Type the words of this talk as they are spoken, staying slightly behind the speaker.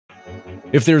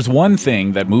If there's one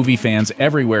thing that movie fans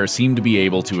everywhere seem to be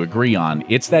able to agree on,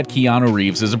 it's that Keanu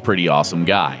Reeves is a pretty awesome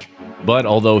guy. But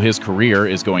although his career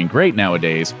is going great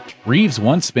nowadays, Reeves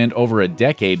once spent over a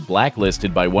decade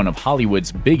blacklisted by one of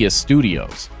Hollywood's biggest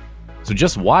studios. So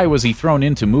just why was he thrown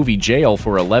into movie jail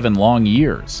for 11 long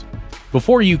years?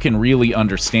 Before you can really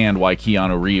understand why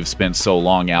Keanu Reeves spent so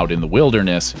long out in the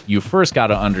wilderness, you first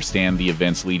gotta understand the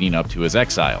events leading up to his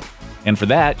exile. And for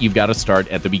that, you've gotta start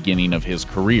at the beginning of his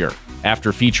career.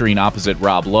 After featuring opposite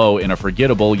Rob Lowe in a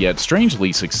forgettable yet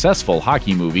strangely successful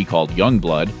hockey movie called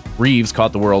Youngblood, Reeves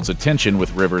caught the world's attention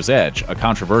with River's Edge, a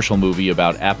controversial movie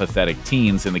about apathetic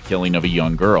teens and the killing of a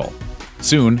young girl.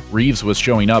 Soon, Reeves was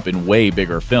showing up in way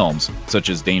bigger films, such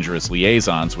as Dangerous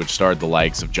Liaisons, which starred the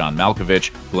likes of John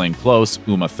Malkovich, Glenn Close,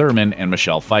 Uma Thurman, and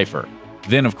Michelle Pfeiffer.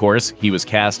 Then, of course, he was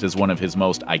cast as one of his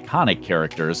most iconic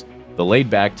characters, the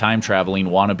laid-back, time-traveling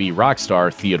wannabe rock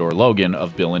star Theodore Logan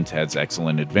of Bill and Ted's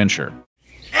Excellent Adventure.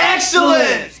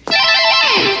 Excellent!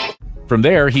 From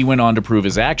there, he went on to prove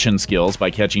his action skills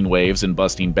by catching waves and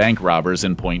busting bank robbers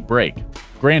in Point Break.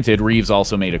 Granted, Reeves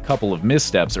also made a couple of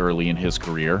missteps early in his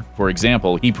career. For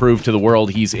example, he proved to the world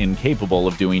he's incapable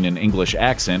of doing an English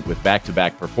accent with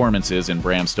back-to-back performances in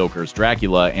Bram Stoker's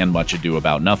Dracula and Much Ado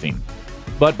About Nothing.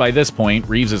 But by this point,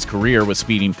 Reeves' career was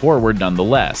speeding forward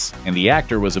nonetheless, and the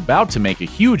actor was about to make a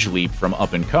huge leap from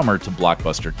up-and-comer to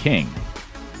blockbuster king.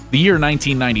 The year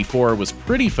 1994 was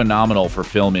pretty phenomenal for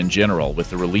film in general, with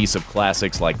the release of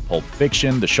classics like Pulp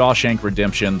Fiction, The Shawshank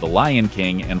Redemption, The Lion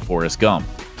King, and Forrest Gump.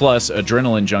 Plus,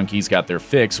 adrenaline junkies got their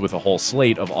fix with a whole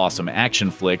slate of awesome action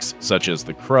flicks such as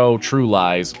The Crow, True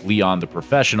Lies, Leon the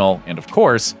Professional, and of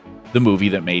course, the movie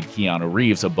that made Keanu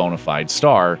Reeves a bona fide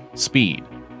star, Speed.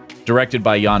 Directed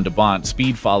by Jan de Bont,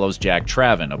 Speed follows Jack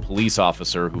Traven, a police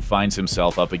officer who finds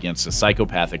himself up against a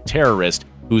psychopathic terrorist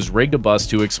who's rigged a bus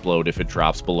to explode if it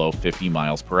drops below 50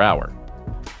 miles per hour.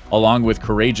 Along with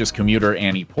courageous commuter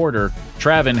Annie Porter,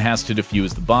 Traven has to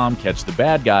defuse the bomb, catch the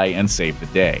bad guy, and save the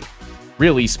day.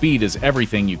 Really, Speed is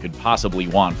everything you could possibly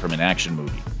want from an action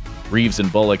movie. Reeves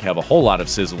and Bullock have a whole lot of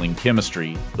sizzling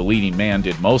chemistry, the leading man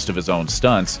did most of his own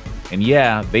stunts, and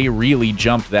yeah, they really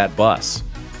jumped that bus.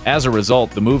 As a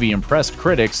result, the movie impressed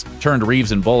critics, turned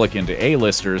Reeves and Bullock into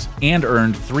A-listers, and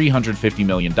earned $350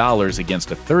 million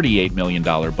against a $38 million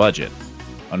budget.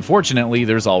 Unfortunately,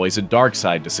 there's always a dark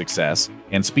side to success,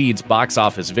 and Speed's box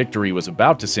office victory was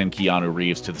about to send Keanu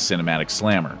Reeves to the cinematic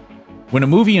slammer. When a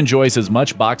movie enjoys as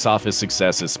much box office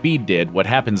success as Speed did, what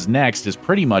happens next is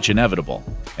pretty much inevitable.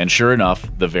 And sure enough,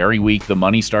 the very week the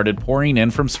money started pouring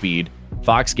in from Speed,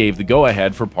 Fox gave the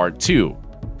go-ahead for Part 2.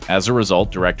 As a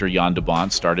result, director Jan de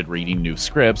Bont started reading new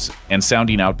scripts and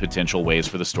sounding out potential ways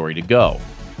for the story to go.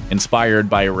 Inspired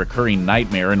by a recurring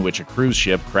nightmare in which a cruise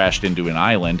ship crashed into an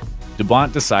island, de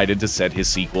Bont decided to set his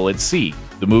sequel at sea.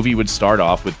 The movie would start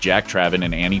off with Jack Traven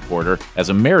and Annie Porter as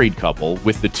a married couple,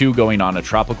 with the two going on a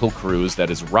tropical cruise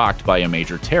that is rocked by a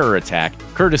major terror attack,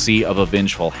 courtesy of a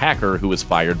vengeful hacker who was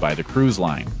fired by the cruise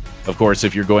line. Of course,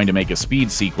 if you're going to make a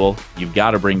Speed sequel, you've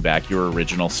got to bring back your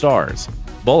original stars.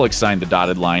 Bullock signed the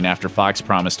dotted line after Fox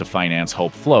promised to finance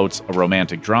Hope Floats, a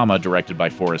romantic drama directed by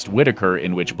Forrest Whitaker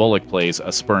in which Bullock plays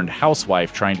a spurned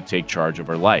housewife trying to take charge of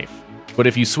her life. But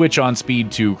if you switch on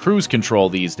Speed to cruise control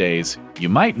these days, you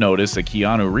might notice that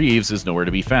Keanu Reeves is nowhere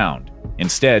to be found.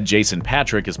 Instead, Jason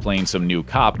Patric is playing some new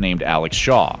cop named Alex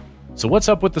Shaw. So what's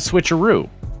up with the switcheroo?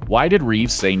 Why did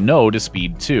Reeves say no to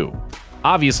Speed 2?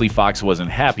 Obviously, Fox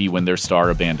wasn't happy when their star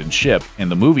abandoned ship,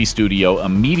 and the movie studio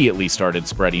immediately started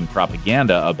spreading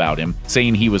propaganda about him,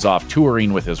 saying he was off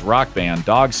touring with his rock band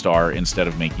Dog Star instead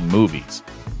of making movies.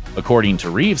 According to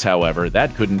Reeves, however,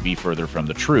 that couldn't be further from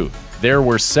the truth. There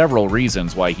were several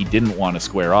reasons why he didn't want to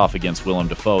square off against Willem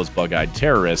Dafoe's bug-eyed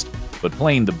terrorist, but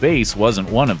playing the bass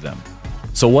wasn't one of them.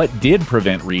 So what did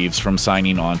prevent Reeves from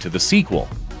signing on to the sequel?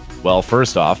 Well,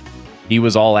 first off, he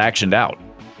was all actioned out.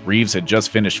 Reeves had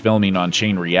just finished filming on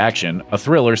Chain Reaction, a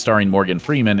thriller starring Morgan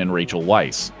Freeman and Rachel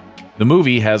Weisz. The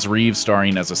movie has Reeves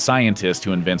starring as a scientist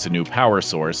who invents a new power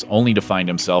source, only to find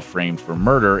himself framed for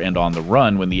murder and on the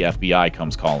run when the FBI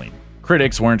comes calling.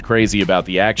 Critics weren't crazy about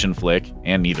the action flick,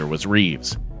 and neither was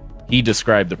Reeves. He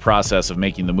described the process of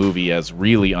making the movie as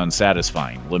really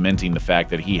unsatisfying, lamenting the fact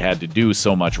that he had to do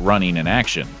so much running and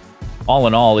action. All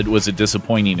in all, it was a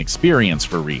disappointing experience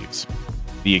for Reeves.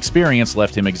 The experience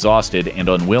left him exhausted and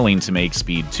unwilling to make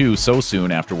Speed 2 so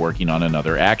soon after working on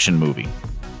another action movie.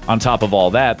 On top of all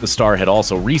that, the star had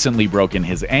also recently broken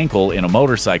his ankle in a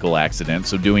motorcycle accident,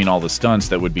 so doing all the stunts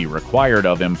that would be required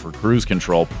of him for cruise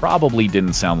control probably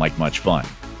didn't sound like much fun.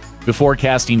 Before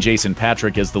casting Jason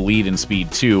Patric as the lead in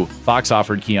Speed 2, Fox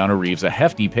offered Keanu Reeves a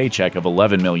hefty paycheck of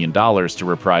 $11 million to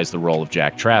reprise the role of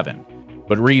Jack Traven.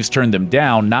 But Reeves turned them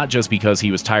down not just because he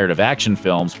was tired of action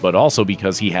films, but also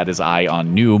because he had his eye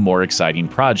on new, more exciting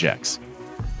projects.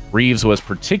 Reeves was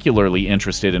particularly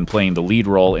interested in playing the lead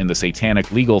role in the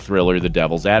satanic legal thriller The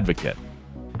Devil's Advocate.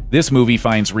 This movie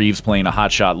finds Reeves playing a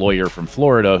hotshot lawyer from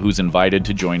Florida who's invited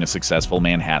to join a successful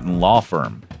Manhattan law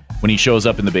firm. When he shows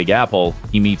up in the Big Apple,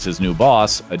 he meets his new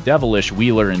boss, a devilish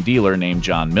wheeler and dealer named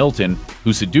John Milton,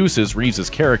 who seduces Reeves'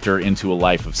 character into a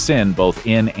life of sin both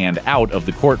in and out of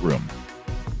the courtroom.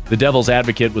 The Devil's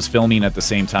Advocate was filming at the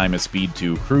same time as Speed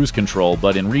 2 Cruise Control,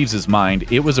 but in Reeves'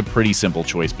 mind, it was a pretty simple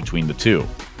choice between the two.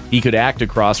 He could act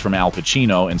across from Al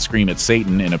Pacino and scream at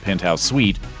Satan in a penthouse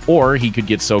suite, or he could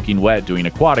get soaking wet doing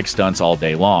aquatic stunts all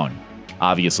day long.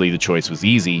 Obviously, the choice was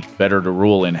easy: better to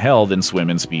rule in hell than swim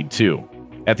in Speed 2.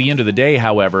 At the end of the day,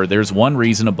 however, there's one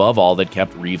reason above all that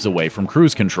kept Reeves away from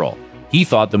Cruise Control. He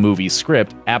thought the movie's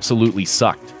script absolutely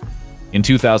sucked. In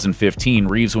 2015,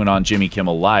 Reeves went on Jimmy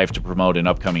Kimmel Live to promote an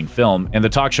upcoming film, and the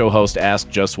talk show host asked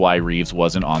just why Reeves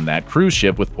wasn't on that cruise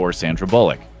ship with poor Sandra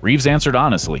Bullock. Reeves answered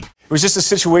honestly. It was just a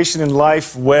situation in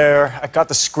life where I got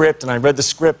the script and I read the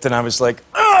script and I was like,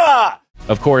 ah!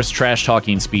 Of course,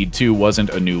 trash-talking Speed 2 wasn't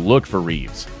a new look for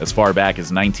Reeves. As far back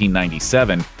as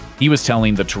 1997, he was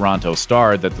telling the Toronto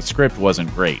Star that the script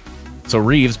wasn't great. So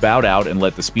Reeves bowed out and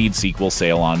let the Speed sequel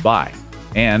sail on by.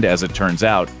 And, as it turns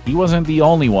out, he wasn't the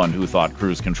only one who thought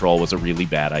Cruise Control was a really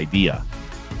bad idea.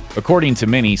 According to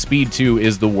many, Speed 2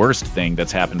 is the worst thing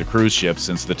that's happened to cruise ships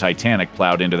since the Titanic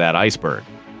plowed into that iceberg.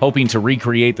 Hoping to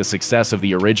recreate the success of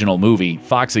the original movie,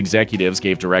 Fox executives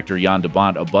gave director Jan de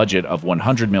Bont a budget of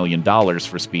 $100 million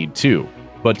for Speed 2.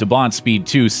 But de Bont's Speed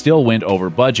 2 still went over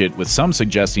budget, with some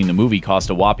suggesting the movie cost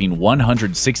a whopping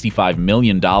 $165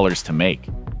 million to make.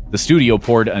 The studio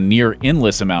poured a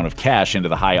near-endless amount of cash into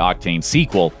the high-octane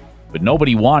sequel, but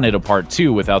nobody wanted a Part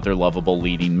 2 without their lovable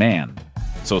leading man.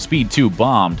 So Speed 2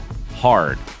 bombed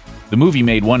hard. The movie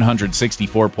made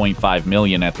 $164.5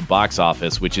 million at the box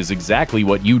office, which is exactly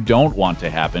what you don't want to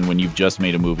happen when you've just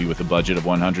made a movie with a budget of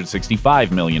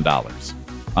 $165 million.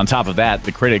 On top of that,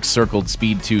 the critics circled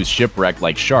Speed 2's Shipwrecked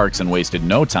like sharks and wasted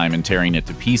no time in tearing it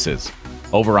to pieces.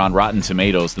 Over on Rotten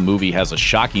Tomatoes, the movie has a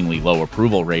shockingly low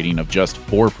approval rating of just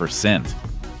 4%.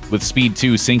 With Speed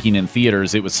 2 sinking in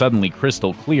theaters, it was suddenly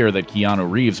crystal clear that Keanu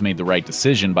Reeves made the right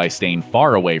decision by staying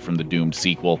far away from the doomed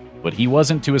sequel, but he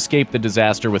wasn't to escape the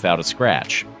disaster without a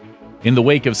scratch. In the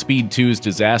wake of Speed 2's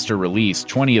disaster release,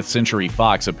 20th Century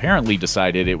Fox apparently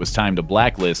decided it was time to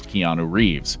blacklist Keanu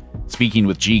Reeves. Speaking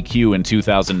with GQ in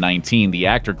 2019, the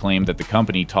actor claimed that the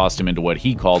company tossed him into what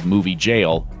he called movie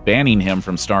jail, banning him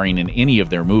from starring in any of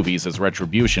their movies as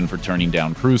retribution for turning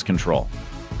down Cruise Control.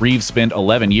 Reeves spent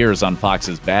 11 years on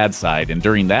Fox's bad side, and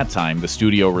during that time, the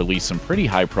studio released some pretty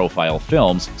high-profile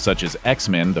films, such as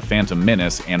X-Men, The Phantom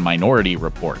Menace, and Minority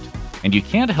Report. And you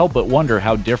can't help but wonder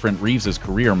how different Reeves'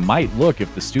 career might look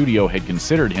if the studio had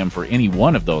considered him for any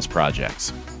one of those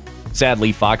projects.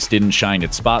 Sadly, Fox didn't shine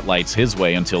its spotlights his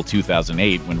way until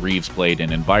 2008, when Reeves played an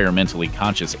environmentally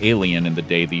conscious alien in The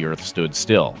Day the Earth Stood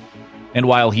Still. And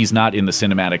while he's not in the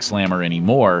cinematic slammer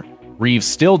anymore, Reeves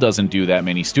still doesn't do that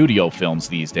many studio films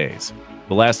these days.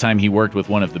 The last time he worked with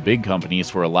one of the big companies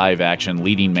for a live-action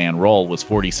leading man role was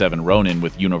 47 Ronin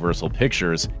with Universal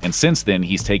Pictures, and since then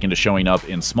he's taken to showing up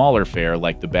in smaller fare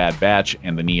like The Bad Batch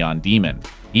and The Neon Demon.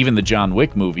 Even the John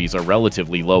Wick movies are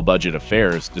relatively low-budget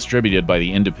affairs, distributed by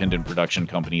the independent production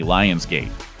company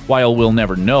Lionsgate. While we'll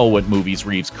never know what movies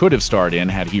Reeves could have starred in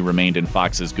had he remained in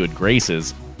Fox's good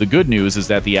graces, the good news is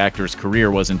that the actor's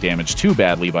career wasn't damaged too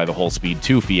badly by the whole Speed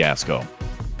 2 fiasco.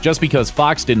 Just because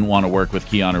Fox didn't want to work with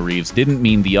Keanu Reeves didn't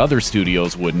mean the other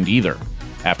studios wouldn't either.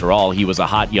 After all, he was a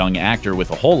hot young actor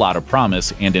with a whole lot of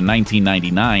promise, and in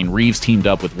 1999, Reeves teamed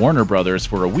up with Warner Brothers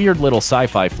for a weird little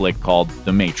sci-fi flick called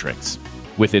The Matrix.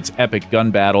 With its epic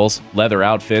gun battles, leather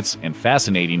outfits, and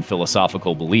fascinating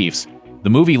philosophical beliefs, the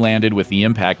movie landed with the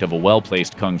impact of a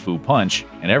well-placed kung fu punch,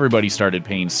 and everybody started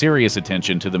paying serious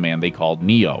attention to the man they called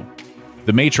Neo.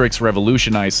 The Matrix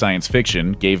revolutionized science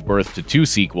fiction, gave birth to 2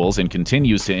 sequels, and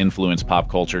continues to influence pop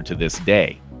culture to this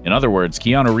day. In other words,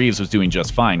 Keanu Reeves was doing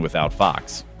just fine without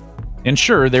Fox. And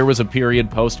sure, there was a period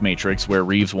post-Matrix where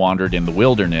Reeves wandered in the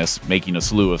wilderness, making a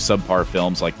slew of subpar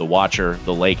films like The Watcher,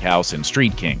 The Lake House, and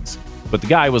Street Kings. But the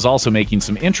guy was also making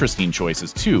some interesting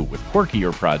choices too, with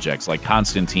quirkier projects like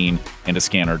Constantine and A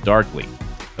Scanner Darkly.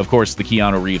 Of course, the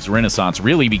Keanu Reeves renaissance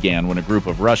really began when a group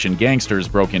of Russian gangsters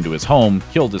broke into his home,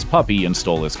 killed his puppy, and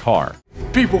stole his car.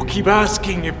 People keep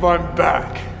asking if I'm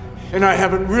back, and I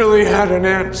haven't really had an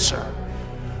answer.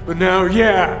 But now,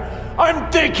 yeah,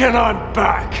 I'm thinking I'm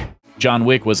back. John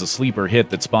Wick was a sleeper hit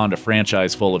that spawned a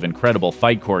franchise full of incredible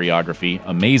fight choreography,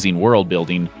 amazing world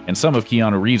building, and some of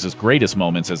Keanu Reeves' greatest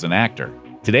moments as an actor.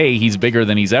 Today, he's bigger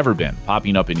than he's ever been,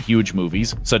 popping up in huge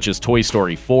movies, such as Toy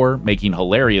Story 4, making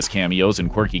hilarious cameos in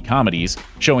quirky comedies,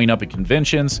 showing up at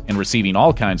conventions, and receiving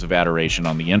all kinds of adoration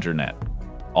on the internet.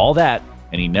 All that,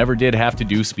 and he never did have to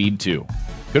do Speed 2.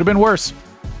 Could have been worse.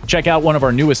 Check out one of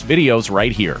our newest videos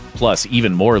right here. Plus,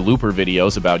 even more Looper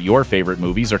videos about your favorite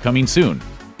movies are coming soon.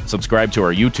 Subscribe to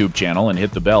our YouTube channel and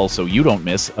hit the bell so you don't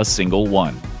miss a single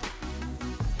one.